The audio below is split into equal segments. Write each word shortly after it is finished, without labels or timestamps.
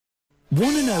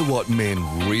Want to know what men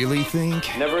really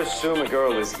think? Never assume a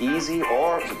girl is easy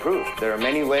or the proof. There are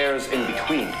many layers in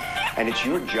between. And it's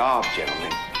your job, gentlemen,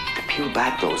 to peel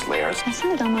back those layers. I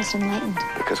sound almost enlightened.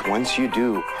 Because once you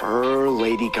do, her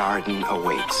lady garden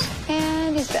awaits.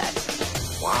 And he's back.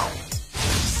 Wow.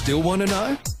 Still want to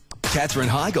know? Katherine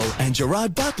Heigl and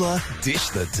Gerard Butler dish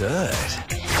the dirt.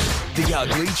 The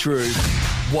Ugly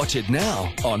Truth. Watch it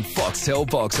now on Foxtel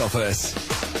Box Office.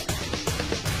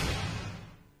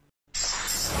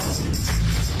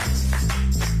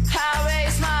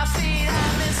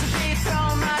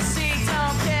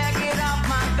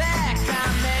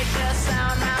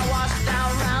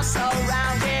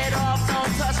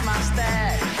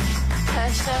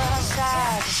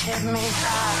 Hit me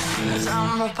high, 'cause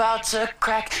I'm about to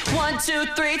crack. 1, 2,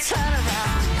 3, turn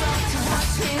around. Don't you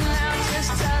watch me now,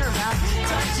 just turn around.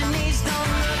 Touch your knees, don't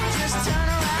look, just turn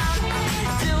around.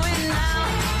 Do it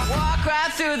now, walk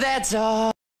right through that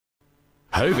door.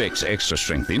 Hovex Extra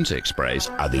Strength Insect Sprays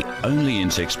are the only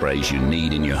insect sprays you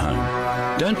need in your home.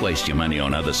 Don't waste your money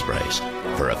on other sprays.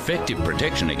 For effective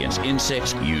protection against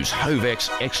insects, use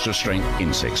Hovex Extra Strength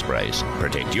Insect Sprays.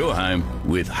 Protect your home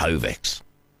with Hovex.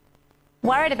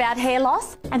 Worried about hair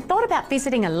loss and thought about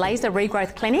visiting a laser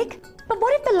regrowth clinic? But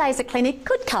what if the laser clinic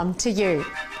could come to you?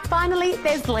 Finally,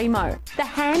 there's Limo, the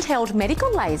handheld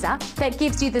medical laser that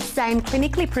gives you the same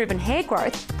clinically proven hair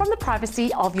growth from the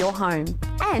privacy of your home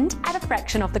and at a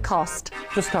fraction of the cost.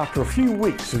 Just after a few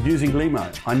weeks of using Limo,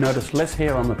 I noticed less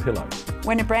hair on the pillow.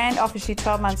 When a brand offers you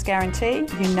 12 months guarantee,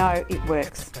 you know it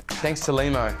works. Thanks to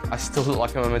Limo, I still look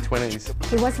like I'm in my 20s.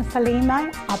 If it wasn't for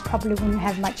Limo, I probably wouldn't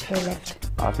have much hair left.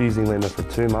 After using Limo for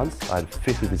 2 months, I had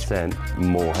 50%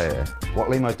 more hair. What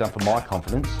Limo's done for my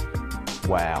confidence,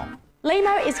 wow.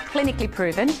 Limo is clinically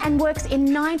proven and works in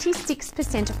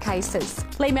 96% of cases.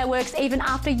 Limo works even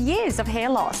after years of hair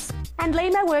loss. And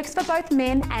Limo works for both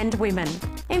men and women.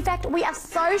 In fact, we are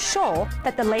so sure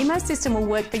that the Limo system will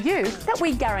work for you that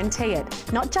we guarantee it.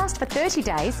 Not just for 30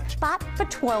 days, but for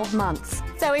 12 months.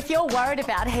 So if you're worried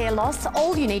about hair loss,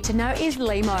 all you need to know is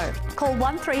Limo. Call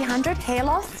 1300 Hair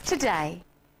Loss today.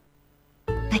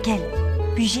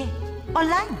 Laquelle? Budget.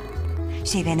 Online.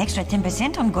 Save an extra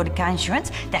 10% on Gold Car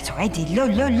Insurance. That's already low.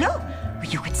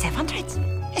 You could save hundreds.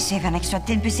 Save an extra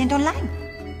 10%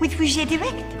 online with Budget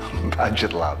Direct.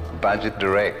 Budget, love. Budget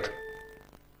Direct.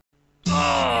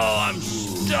 Oh, I'm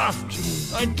stuffed.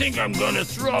 I think I'm gonna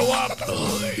throw up.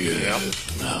 Oh, yeah.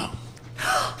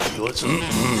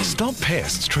 Stop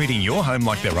pests treating your home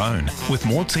like their own with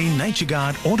Mortein Nature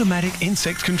Guard Automatic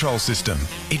Insect Control System.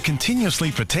 It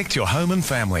continuously protects your home and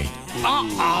family.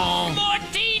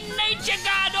 Mortein Nature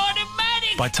Guard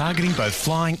Automatic! By targeting both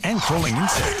flying and crawling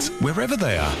insects, wherever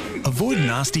they are. Avoid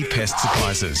nasty pest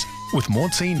surprises with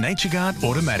Mortein Nature Guard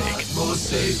Automatic.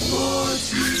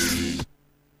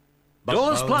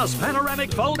 Doors Plus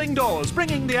panoramic folding doors,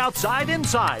 bringing the outside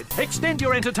inside. Extend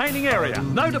your entertaining area.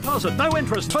 No deposit, no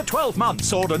interest for 12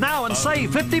 months. Order now and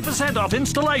save 50% off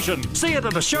installation. See it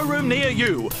at a showroom near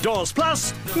you. Doors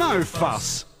Plus, no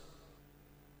fuss.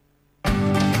 Keep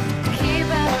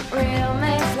it real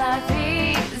makes life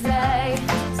easy.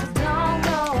 So don't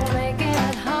go making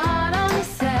it hard on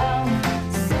yourself.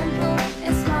 Simple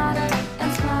and smarter,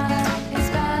 it's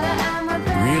better and we're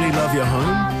better. Really love your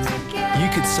home? You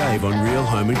could save on Real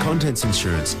Home and Contents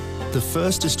Insurance, the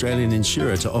first Australian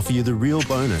insurer to offer you the real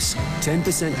bonus,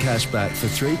 10% cash back for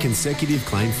 3 consecutive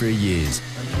claim-free years.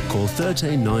 Call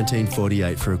 13 19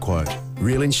 48 for a quote.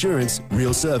 Real insurance,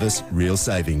 real service, real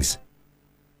savings.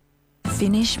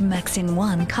 Finish Max in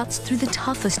 1 cuts through the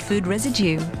toughest food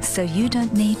residue, so you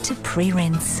don't need to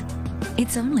pre-rinse.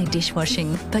 It's only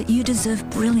dishwashing, but you deserve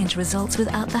brilliant results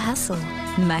without the hassle.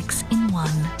 Max in 1.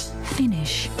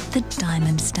 Finish the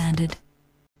diamond standard.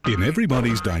 In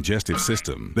everybody's digestive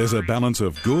system, there's a balance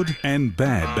of good and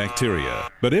bad bacteria.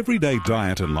 But everyday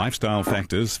diet and lifestyle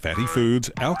factors, fatty foods,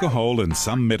 alcohol and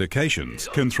some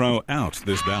medications can throw out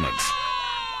this balance.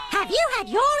 Have you had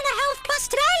your inner health plus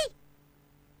today?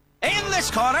 In this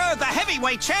corner, the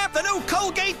heavyweight champ, the new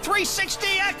Colgate 360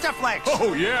 Actiflex.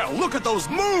 Oh yeah, look at those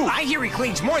moves! I hear he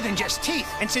cleans more than just teeth,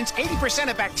 and since 80%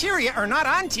 of bacteria are not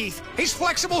on teeth, his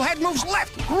flexible head moves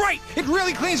left, right. It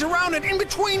really cleans around and in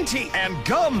between teeth. And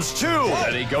gums too!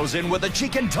 And he goes in with a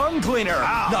cheek and tongue cleaner,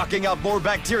 knocking out more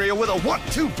bacteria with a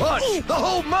 1-2 punch. Ooh. The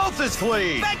whole mouth is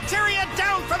clean! Bacteria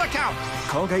down for the count!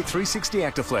 Colgate 360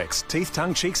 Actiflex. Teeth,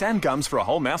 tongue, cheeks and gums for a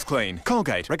whole mouth clean.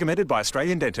 Colgate, recommended by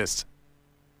Australian dentists.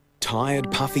 Tired,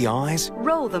 puffy eyes?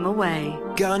 Roll them away.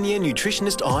 Garnier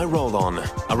Nutritionist Eye Roll-On.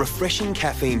 A refreshing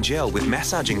caffeine gel with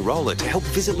massaging roller to help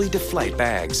visibly deflate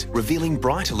bags, revealing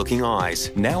brighter looking eyes.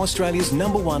 Now Australia's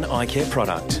 #1 eye care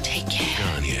product. Take care.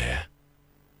 Garnier.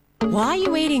 Why are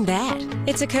you eating that?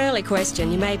 It's a curly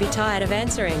question you may be tired of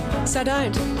answering, so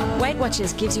don't. Weight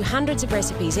Watchers gives you hundreds of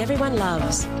recipes everyone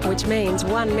loves, which means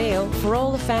one meal for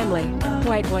all the family.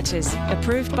 Weight Watchers,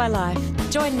 approved by Life.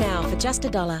 Join now for just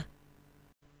 $1.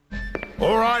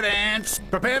 All right, ants.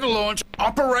 Prepare to launch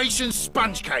Operation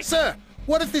Sponge Cake. Sir,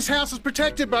 what if this house is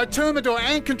protected by Termidor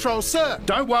ant control, sir?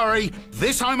 Don't worry.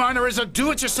 This homeowner is a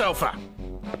do-it-yourselfer.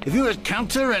 If you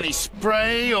encounter any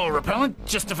spray or repellent,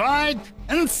 justified,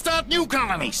 and start new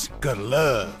colonies. Gotta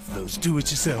love those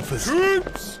do-it-yourselfers.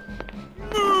 Troops,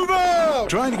 move out!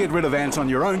 Trying to get rid of ants on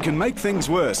your own can make things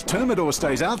worse. Termidor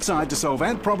stays outside to solve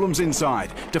ant problems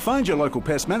inside. To find your local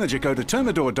pest manager, go to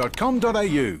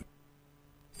termidor.com.au.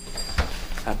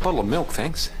 A bottle of milk,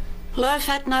 thanks. Low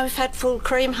fat, no fat, full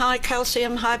cream, high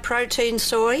calcium, high protein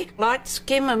soy, light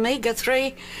skim,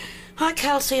 omega-3, high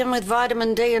calcium with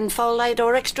vitamin D and folate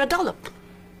or extra dollop.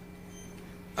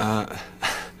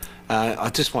 I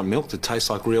just want milk that tastes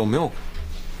like real milk.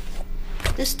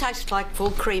 This tastes like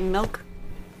full cream milk.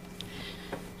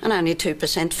 And only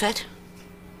 2% fat.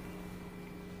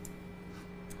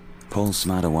 Paul's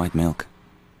Smarter White Milk.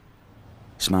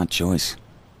 Smart choice.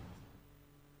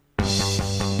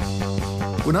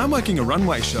 When I'm working a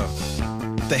runway show,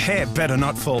 the hair better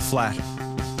not fall flat.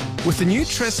 With the new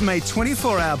Tresemme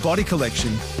 24-hour body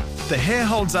collection, the hair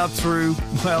holds up through,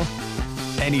 well,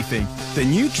 anything. The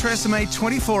new Tresemme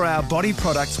 24-hour body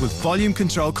products with volume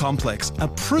control complex are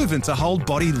proven to hold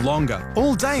body longer,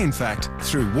 all day in fact,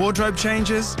 through wardrobe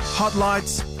changes, hot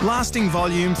lights, lasting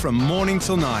volume from morning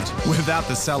till night, without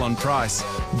the salon price.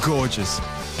 Gorgeous.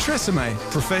 Tresemme,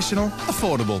 professional,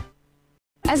 affordable.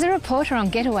 As a reporter on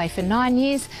Getaway for 9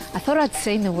 years, I thought I'd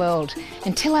seen the world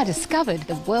until I discovered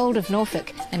the world of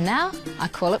Norfolk, and now I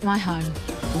call it my home.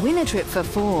 Win a trip for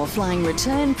 4 flying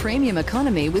return premium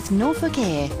economy with Norfolk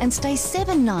Air and stay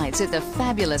 7 nights at the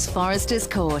fabulous Foresters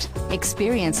Court.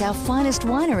 Experience our finest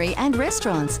winery and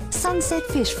restaurants, sunset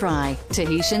fish fry,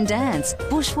 Tahitian dance,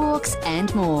 bushwalks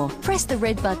and more. Press the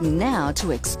red button now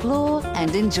to explore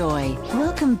and enjoy.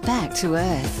 Welcome back to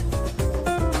Earth.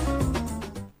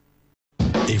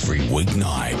 Every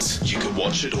weeknight, you can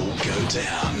watch it all go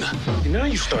down. You know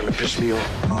you're starting to piss me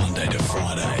off. Monday to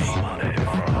Friday.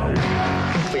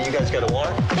 But you guys got a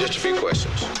warrant? Just a few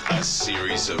questions. A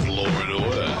series of Law and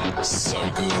Order. So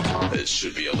good, it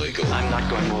should be illegal. I'm not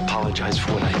going to apologize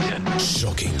for what I did.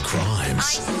 Shocking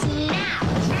crimes.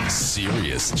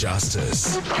 Serious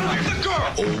justice.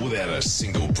 All without a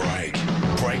single break.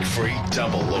 Break-free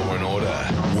double Law and Order.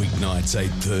 Weeknights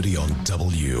 8:30 on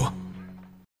W.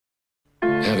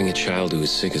 Having a child who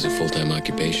is sick is a full-time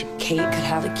occupation. Kate could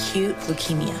have acute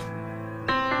leukemia.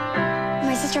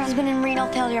 My sister has been in renal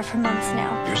failure for months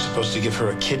now. You're supposed to give her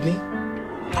a kidney?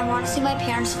 I want to sue my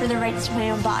parents for the rights to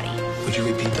my own body. Would you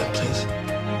repeat that, please?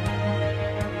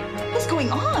 What's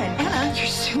going on? Anna, you're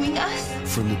suing us?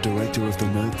 From the director of The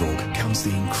Notebook comes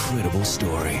the incredible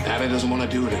story. Anna doesn't want to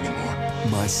do it anymore.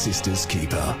 My Sister's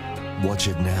Keeper. Watch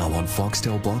it now on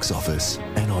Foxtel Box Office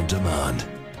and on demand.